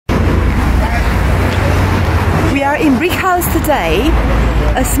in Brighouse today,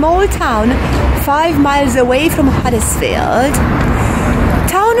 a small town 5 miles away from Huddersfield.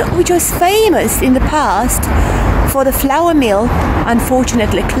 Town which was famous in the past for the flour mill,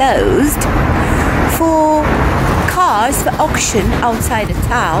 unfortunately closed, for cars for auction outside the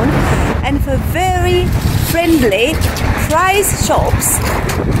town, and for very friendly price shops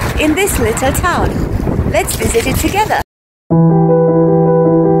in this little town. Let's visit it together.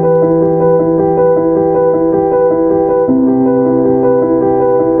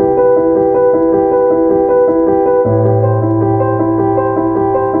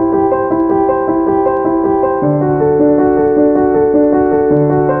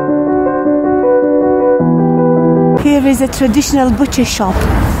 Here is a traditional butcher shop.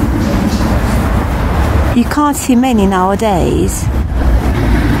 You can't see many nowadays.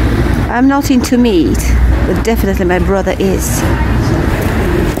 I'm not into meat, but definitely my brother is.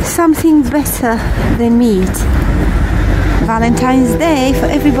 Something better than meat. Valentine's Day for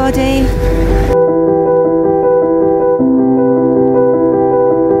everybody.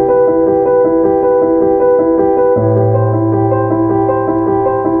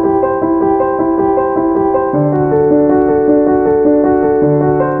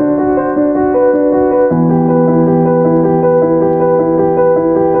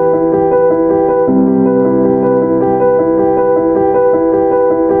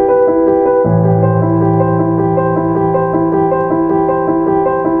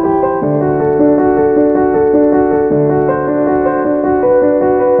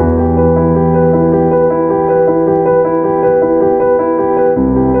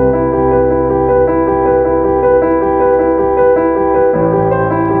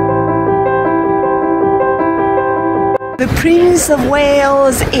 The Prince of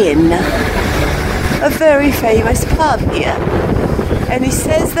Wales Inn, a very famous pub here, and it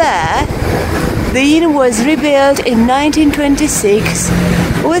says there the inn was rebuilt in 1926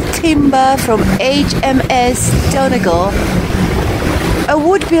 with timber from HMS Donegal, a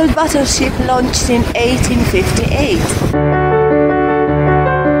wood-built battleship launched in 1858.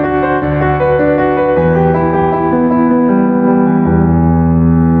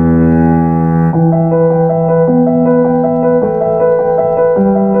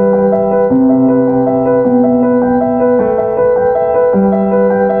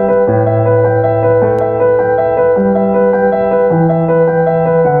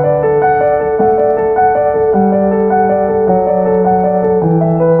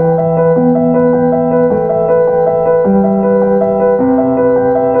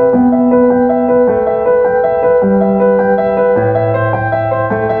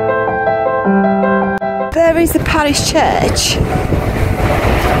 There is the parish church,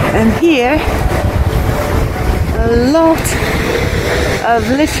 and here a lot of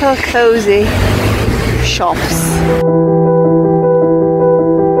little cozy shops.